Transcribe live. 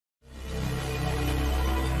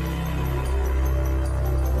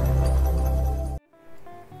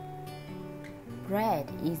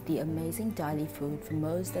Bread is the amazing daily food for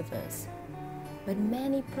most of us, but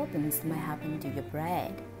many problems might happen to your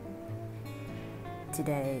bread.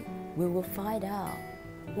 Today, we will find out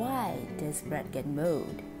why does bread get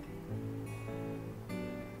mold.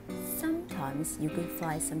 Sometimes you could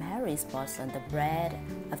find some hairy spots on the bread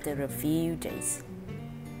after a few days.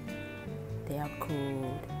 They are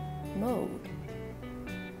called mold.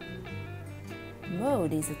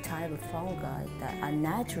 Mold is a type of fungi that are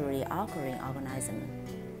naturally occurring organisms.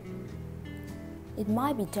 It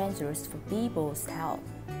might be dangerous for people's health.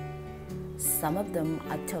 Some of them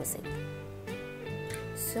are toxic.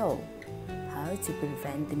 So, how to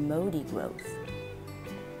prevent the moldy growth?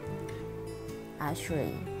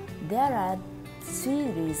 Actually, there are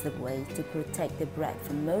series of ways to protect the bread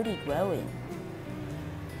from moldy growing.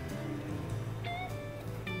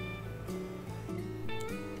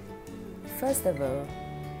 First of all,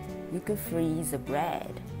 you could freeze the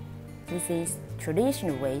bread. This is a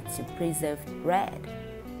traditional way to preserve bread.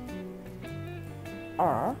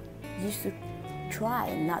 Or you should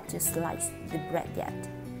try not to slice the bread yet.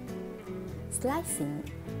 Slicing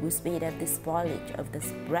will speed up the spoilage of the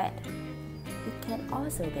bread. It can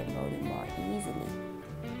also get moldy more easily.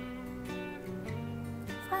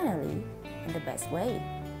 Finally, and the best way,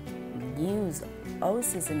 use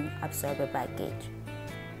all-season absorber package.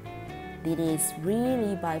 It is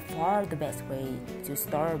really by far the best way to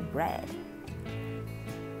store bread.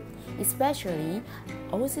 Especially,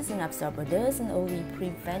 all-season absorber doesn't only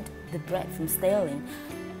prevent the bread from staling,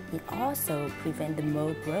 it also prevents the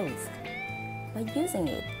mold growth. By using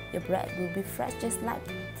it, your bread will be fresh just like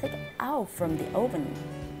taken out from the oven.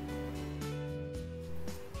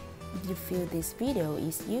 If you feel this video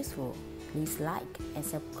is useful, please like and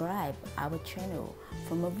subscribe our channel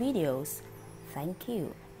for more videos. Thank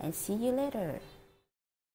you and see you later.